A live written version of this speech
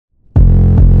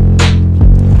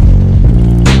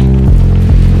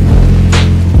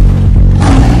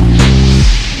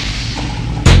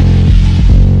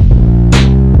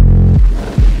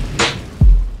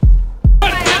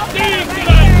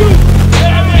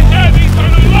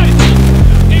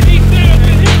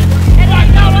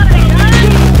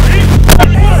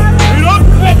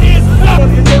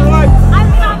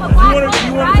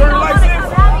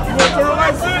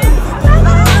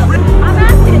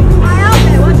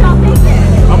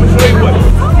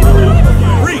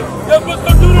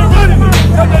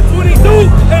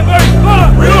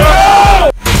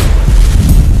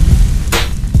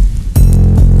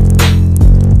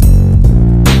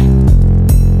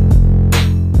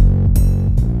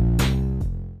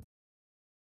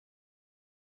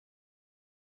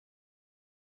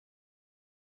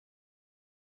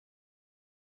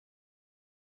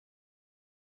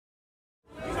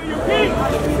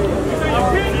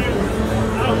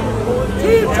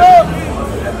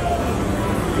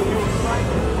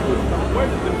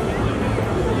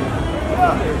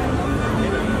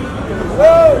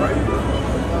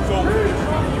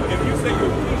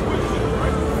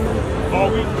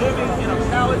sitting in a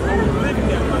palace or we're living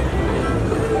that life.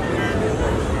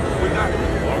 We're not.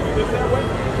 Are we living that way?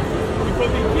 We're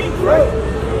supposed to be kings, right?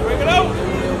 Bring it out.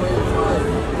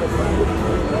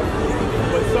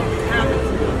 But something happens.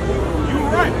 You're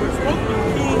right. We're supposed to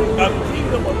be a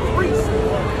kingdom of priests.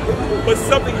 But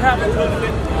something happened to us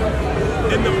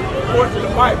in the course of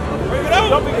the Bible. Bring it out.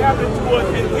 Something happened to us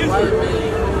in history.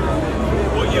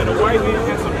 Well, yeah, the white man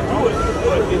has something to do with it,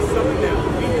 but it's something that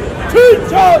we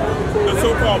teach us. The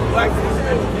so-called black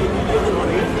Israelites on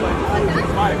the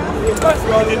Bible.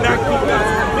 They did not keep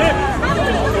God's commandments.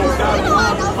 So God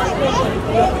wanted to fight them.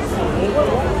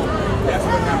 That's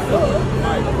what happened in the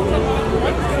Bible.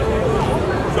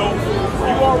 So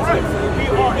you are right. We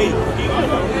are a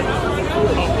kingdom, a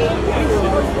whole nation,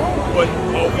 but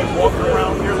are we walking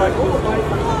around here like this?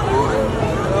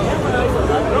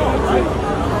 I know, right?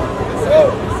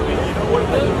 You know what?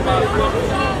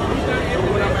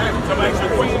 I'm asking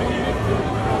a question.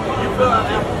 You fill out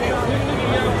an application.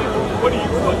 What do you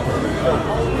put?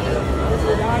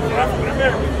 African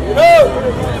American. No!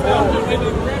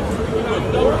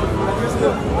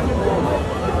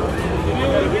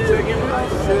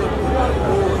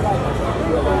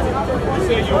 You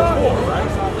say you're poor,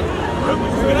 right?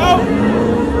 You know?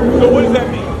 So what does that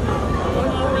mean?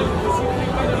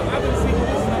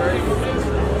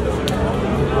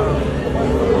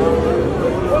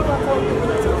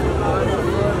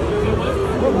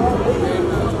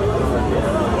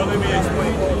 Well, let me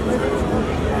explain.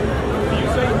 You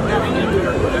say that's the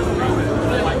reason.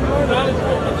 Like,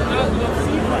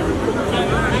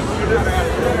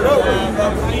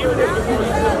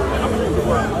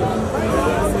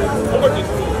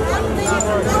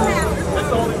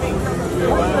 that's all it means.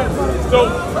 So,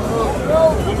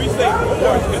 when we say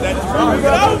wars, because that is wrong,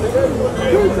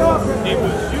 it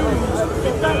was used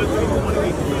because people want to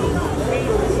be killed.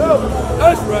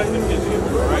 That's right.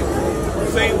 Right? The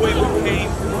same way we became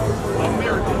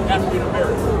American, African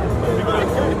American. People are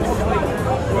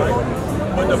right?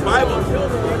 But the Bible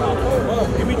tells us about.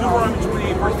 Give me Deuteronomy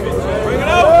 28, verse 15. Bring it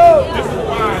up. This is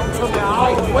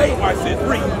why I said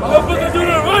 3. The book of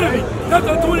Deuteronomy,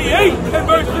 chapter 28 and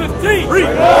verse 15. Read.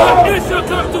 It shall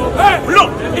come to pass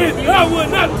if thou wilt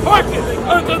not hearken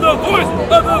unto the voice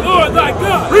of the Lord thy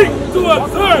God, to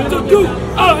observe to do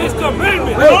all his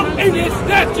commandments and his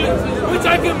statutes, which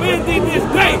I command thee this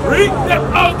day, that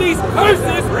all these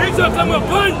curses shall come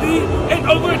upon thee and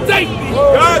overtake thee.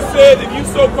 God said, if you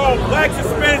so-called blacks,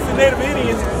 Hispanics, and Native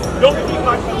Indians don't keep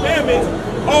my commandments,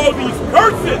 all these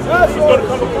curses is going to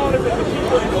come upon us as the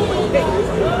people and overtake us.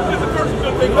 There's a curse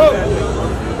going to take us that way.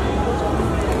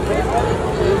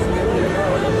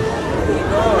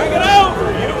 Bring it out!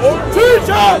 Teach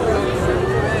us!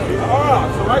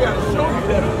 So I got to show you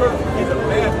that a curse is a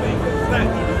bad thing. It's not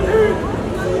evil.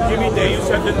 Give me Daniel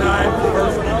chapter 9,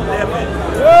 verse 11.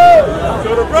 So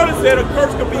the brother said a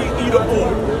curse could be either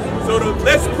or. So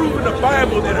let's prove in the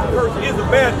Bible that a curse is a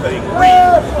bad thing.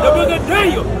 Read. The book of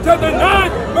Daniel, chapter 9,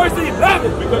 verse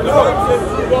 11. Because the Bible says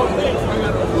it's all things, so I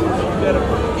got to prove that a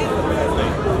curse is a bad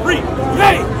thing. Read.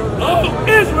 Yea, all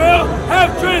Israel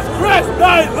have transgressed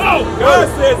thy law. God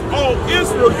says all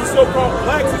Israel, you so-called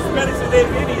blacks, Hispanics, and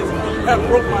Native Indians, have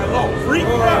broke my law. Read.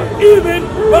 Even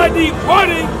by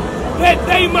departing, that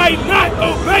they might not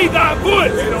obey thy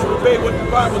voice. They don't obey what the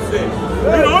Bible says.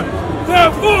 Read on.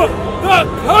 Therefore, the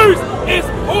curse is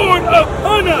poured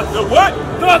upon us. The what?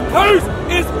 The curse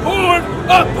is poured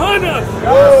upon us.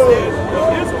 God says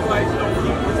the Israelites don't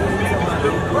keep his commandments. The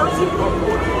curse is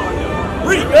poured upon them.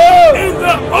 Read. In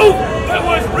the oath that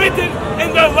was written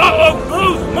in the law of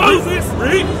Moses,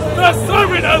 the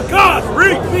servant of God,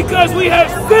 because we have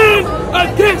sinned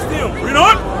against him. Read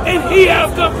on. And he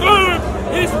hath confirmed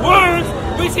his words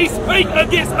which he spake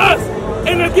against us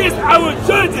and against our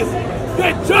judges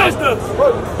that judged us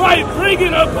by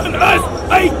bringing upon us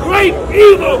a great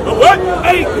evil. A what?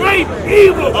 A great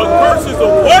evil. A curse is a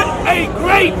what? A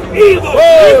great evil.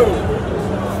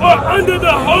 For under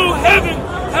the whole heaven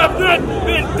have not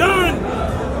been done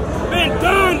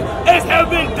as have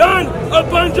been done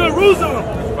upon Jerusalem.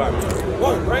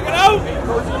 Bring it out. A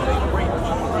curse is a great evil.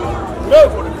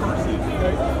 That's what a curse is.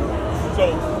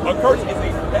 So a curse is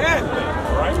a bad thing,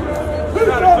 right? It's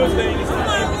not a good thing. It's not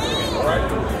an evil thing, right?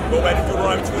 Go back to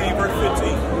Deuteronomy 28, verse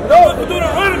 15. No,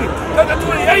 Deuteronomy chapter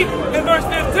 28 and verse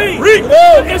 15. Read.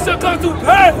 It shall come to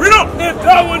pass if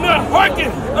thou wilt not hearken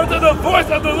unto the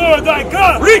voice of the Lord thy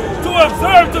God, to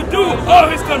observe to do all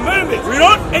his commandments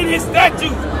and his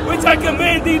statutes, which I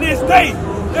command thee this day,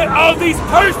 that all these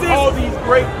curses, all these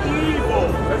great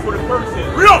evils, that's what a curse is,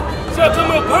 shall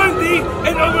come upon thee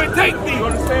and overtake thee. You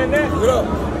understand that?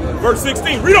 Verse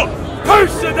 16, read on.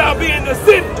 cursed shall thou be in the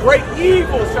city. Great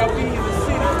evil shall be in the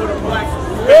city for the blacks.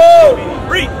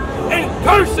 Read. And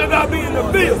cursed shall thou be in the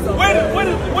field. Where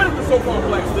do the so-called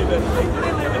blacks live at? They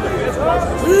live in the best parts.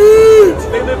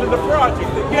 They live in the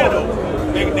project, the ghetto.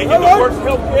 They get the worst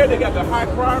health care. They got the high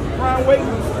crime rate.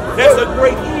 That's a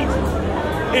great evil.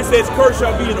 It says, cursed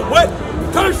shall be in the what?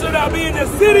 Cursed shall thou be in the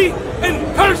city,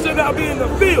 and cursed shall thou be in the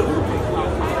field.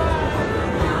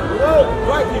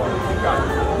 Black people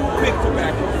who pick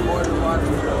tobacco.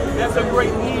 That's a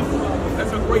great evil.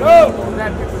 That's a great evil.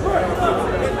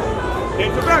 And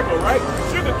tobacco, right?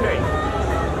 Sugar cane.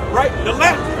 Right? The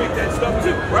Latins pick that stuff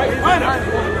too, right?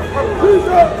 Pineapple.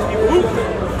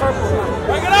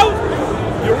 Bring it out.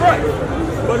 You're right.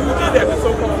 But who did that? The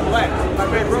so-called blacks.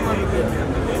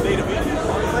 Native Indians.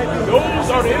 Those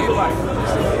are the Israelites.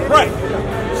 Right.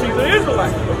 She's an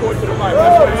Israelite, according to the Bible.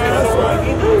 That's why it's so-called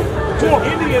Indians.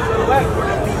 Indians are Latin for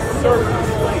that means servant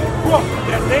slave.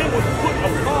 That name was put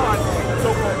upon the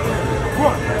so-called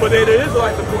Indians. But they're the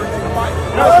Israelites according to the Bible.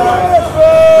 That's right.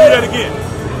 Read that again.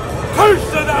 Cursed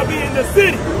shall thou be in the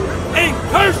city, and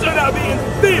cursed shall thou be in the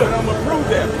field. And I'm going to prove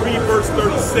that. Read verse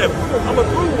 37. I'm going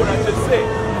to prove what I just said.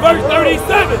 Verse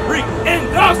 37. Read. And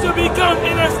thou shalt become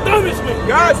an astonishment.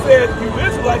 God said you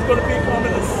Israelites going to become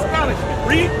an astonishment.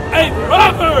 Read. A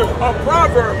proverb. A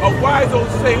proverb, a wise old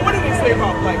saying. What did he say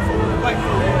about black folk? Black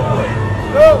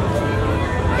folk.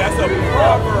 That's a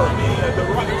proverb, meaning a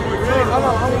derogatory term.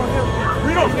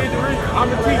 Read on.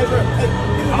 I'm the teacher.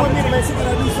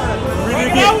 Read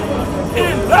it again.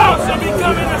 And thou shalt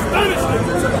become an astonishment,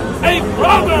 a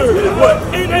proverb,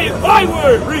 and a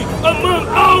byword among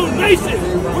all nations,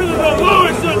 whither the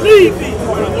Lord shall lead thee.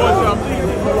 Where the Lord shall lead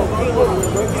thee.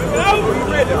 You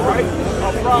read that, right?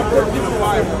 A proverb and a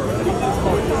byword.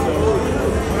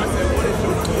 I said, what is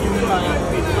your key?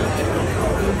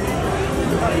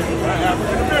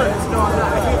 African Americans. No, I'm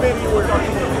not. I can't maybe you were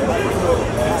talking about.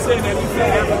 He's saying that he's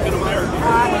African American.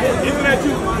 Isn't that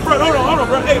two? Bro, hold on,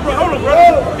 bro. Hey, bro, hold on, bro.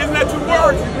 Isn't that two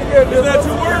words? Isn't that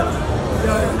two words?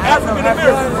 African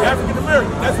American. African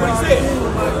American. That's what he said.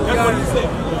 That's what he said.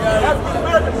 African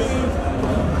American means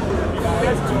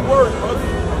that's two words, brother.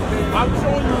 I'm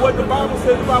showing you what the Bible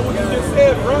says about what you just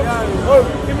said, bro. Oh,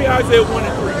 give me Isaiah 1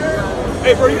 and 3.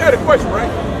 Hey, bro, you had a question,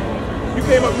 right? You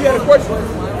came up, you had a question.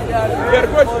 You had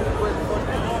a question?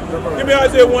 Give me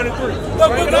Isaiah 1 and 3.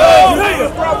 Isaiah,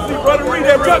 prophecy, brother. Read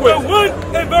that real chapter quick.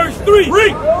 1 and verse 3.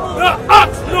 Read. The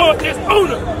ox knoweth his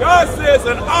owner. God says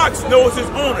an ox knows his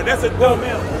owner. That's a dumb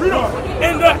animal. Read on.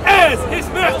 And the ass his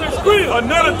master's crib.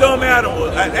 Another dumb animal.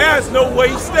 An ass know where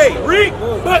he stay. Read.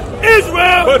 But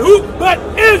Israel. But who? But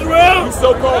Israel. You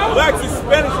so-called blacks and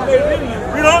Spanish and Native Indians.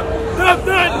 Read on. Does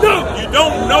not know. You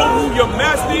don't know who your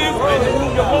master is and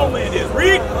who your homeland is.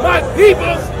 Read. My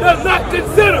people does not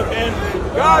consider. And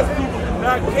God's people do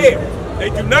not care. They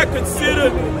do not consider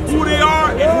who they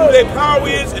are and who their power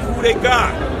is and who they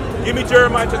God. Give me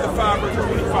Jeremiah chapter 5 verse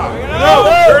 25.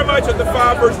 Jeremiah chapter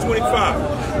 5 verse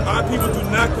 25. Our people do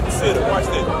not consider. Watch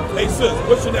this. Hey sis,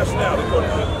 what's your nationality?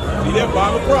 See that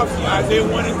Bible prophecy, Isaiah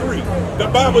 1 and 3. The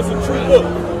Bible is a true book.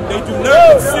 They do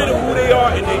not consider who they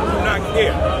are and they do not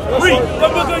care. Read. The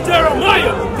book of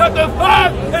Jeremiah, chapter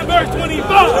 5 and verse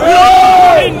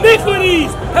 25.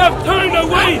 Iniquities have turned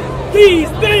away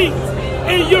these things,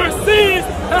 and your sins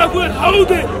have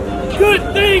withholden good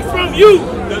things from you.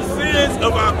 The sins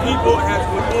of our people has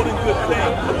withholding good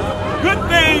things. Good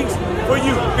things for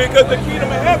you, because the kingdom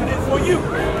of heaven is for you.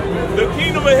 The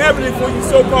kingdom of heaven is for you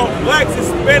so-called blacks,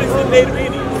 Hispanics, and Native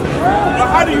Indians. But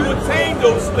how do you attain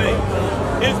those things?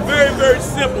 It's very, very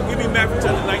simple. Give me Matthew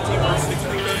chapter 19, verse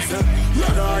 16.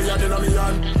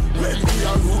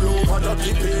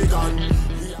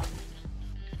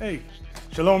 Hey,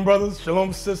 shalom brothers,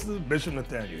 shalom sisters, Bishop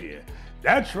Nathaniel here.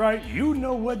 That's right, you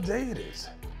know what day it is.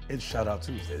 It's Shout Out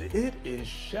Tuesday. It is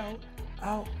Shout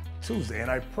Out Tuesday. And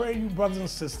I pray you brothers and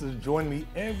sisters join me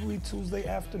every Tuesday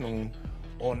afternoon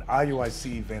on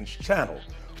IUIC Events channel,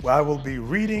 where I will be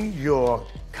reading your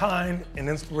kind and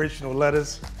inspirational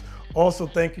letters, also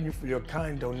thanking you for your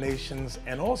kind donations,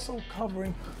 and also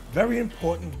covering very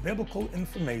important biblical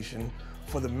information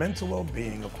for the mental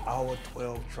well-being of our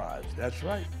 12 tribes. That's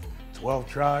right, 12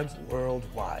 tribes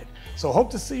worldwide. So hope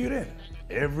to see you then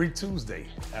every Tuesday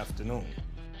afternoon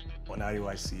on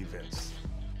IUIC Events.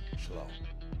 Shalom.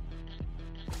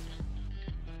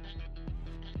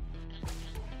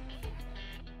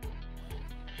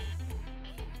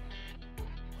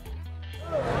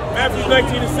 Matthew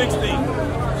 19 and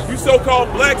 16. You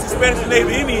so-called blacks, Hispanics, and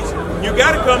Native Indians, you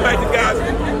got to come back to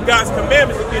God's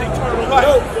commandments and get eternal life.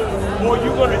 or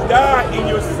you're going to die in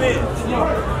your sins.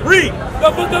 Read.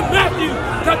 The book of Matthew,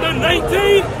 chapter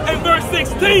 19 and verse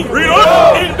 16. Read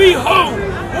on. And behold,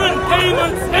 one came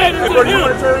and said unto Brother, you him.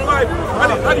 want eternal life?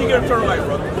 How do you get eternal life,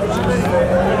 brother?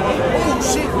 Oh,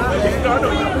 shit. I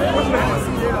know you. What's your name?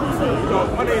 No,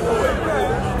 my name's Joel.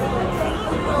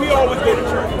 We always go to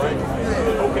church, right?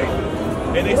 Okay.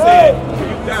 And they said, when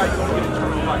you die, you're going to get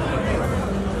eternal life.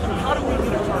 How do we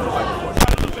get eternal life?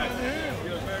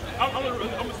 I'm going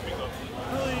to speak up.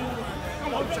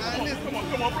 Come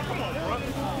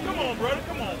on, brother.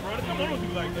 Come on, don't do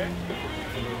like that.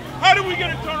 How do we get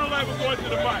eternal life according to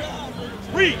the Bible?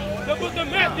 Read. The book of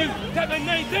Matthew, chapter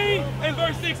 19 and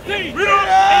verse 16. Read on.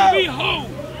 And behold,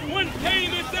 one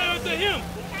came and said unto him,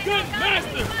 Good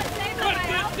master, what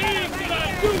good things did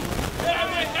I do that I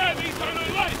may have eternal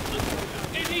life?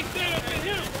 And he said unto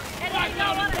him, Why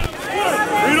thou art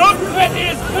Read on. What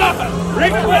is God?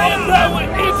 Read. What is thou would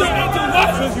enter into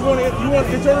life? Since you want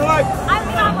eternal life?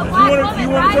 You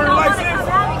want eternal life, sis?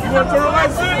 You want eternal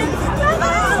life, sis?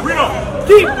 Read on.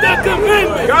 Keep the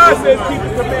commandments. God says keep the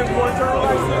commandments for eternal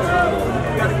life, sis.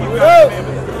 You got to keep God's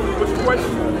commandments. What's your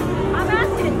question? I'm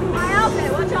asking my outfit,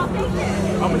 what y'all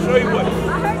thinking? I'm going to show you what. I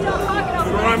heard y'all talking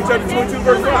over Deuteronomy chapter 22,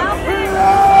 verse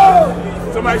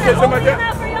 5. Somebody said something like that?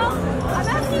 I'm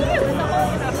asking you.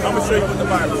 I'm going to show you what the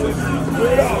Bible says.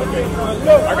 Okay.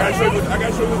 I got to show you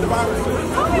what the Bible says.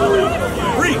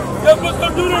 Read. The book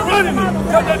of Deuteronomy,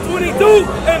 chapter 22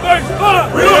 and verse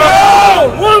 5. Read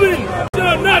on. Woman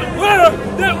shall not wear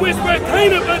that which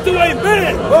pertaineth unto a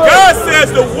man. God says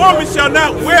the woman shall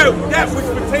not wear that which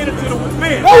pertaineth to the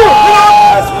man. A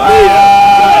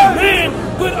man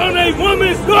put on a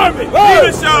woman's garment.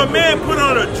 Neither shall a man put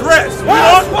on a dress.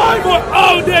 For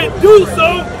all that do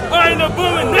so are an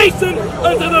abomination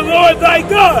unto the Lord thy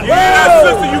God. Yeah,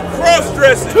 sister, you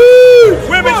cross-dressing.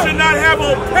 Women should not have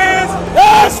on pants.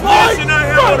 Men should not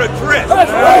have on a dress.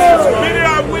 Many of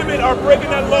our women are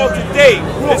breaking that law today.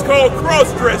 It's called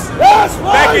cross-dressing.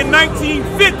 Back in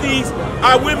 1950s,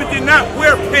 our women did not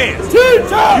wear pants.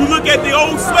 You look at the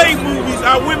old slave movies,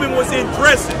 our women was in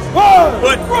dresses.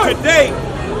 But today,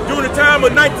 during the time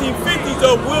of 1950s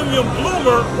of William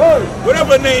Bloomer,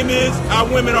 whatever her name is, our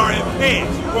women are in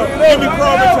pants. Give me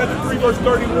Proverbs chapter 3, verse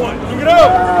 31. Look it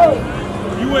up.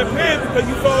 You in pants because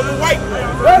you follow the white man.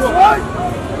 That's right.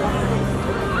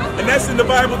 And that's in the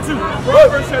Bible too.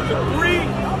 Proverbs chapter 3,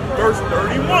 verse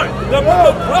 31. The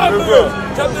book of Proverbs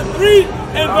chapter 3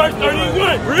 and verse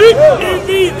 31. Read.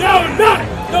 Envy thou not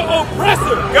the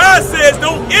oppressor. God says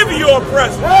don't envy your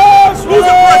oppressor. Who's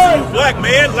oppressing you? Black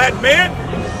man, Latin man?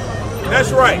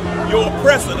 That's right. Your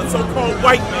oppressor, the so-called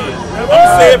white man. I'm going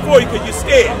to say it for you because you're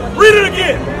scared. Read it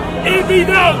again. Envy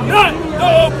thou not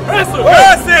the oppressor.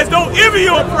 God says don't envy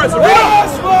your oppressor.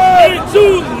 And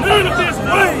choose none of his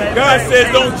ways. God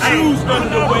says don't choose none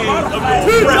of the ways of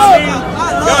your oppressor.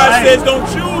 God says don't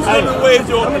choose none of the ways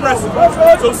of your oppressor.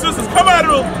 So sisters, come out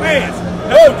of those pants.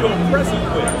 That's what your oppressor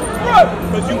doing.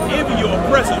 Because you envy your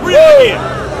oppressor. Read it again.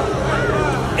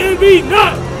 Envy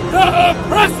not the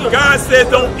oppressor. God says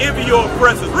don't envy your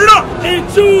oppressors. Read up. And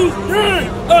choose none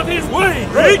of his ways.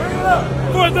 Read.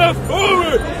 For the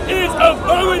forward is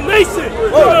abomination to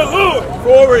the Lord.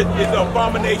 Forward is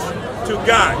abomination to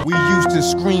God. We used to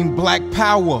scream black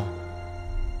power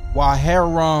while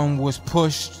heroin was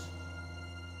pushed.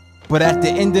 But at the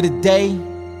end of the day,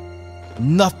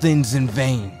 nothing's in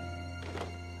vain.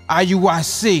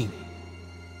 IUIC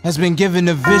has been given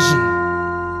a vision.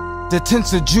 The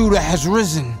tents of Judah has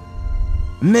risen.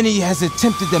 Many has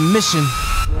attempted the mission.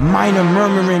 Minor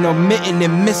murmuring, omitting,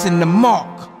 and missing the mark.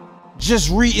 Just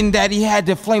reading that he had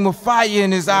the flame of fire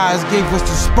in his eyes gave us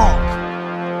the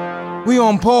spark. We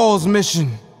on Paul's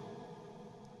mission.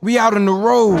 We out on the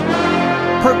road.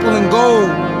 Purple and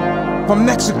gold. From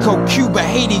Mexico, Cuba,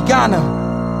 Haiti, Ghana,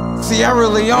 Sierra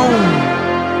Leone.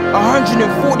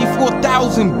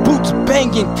 144,000 boots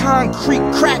banging, concrete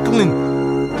crackling.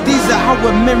 These are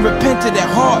our men repented at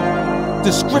heart.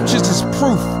 The scriptures is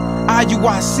proof.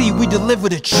 IUIC, we deliver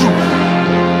the truth.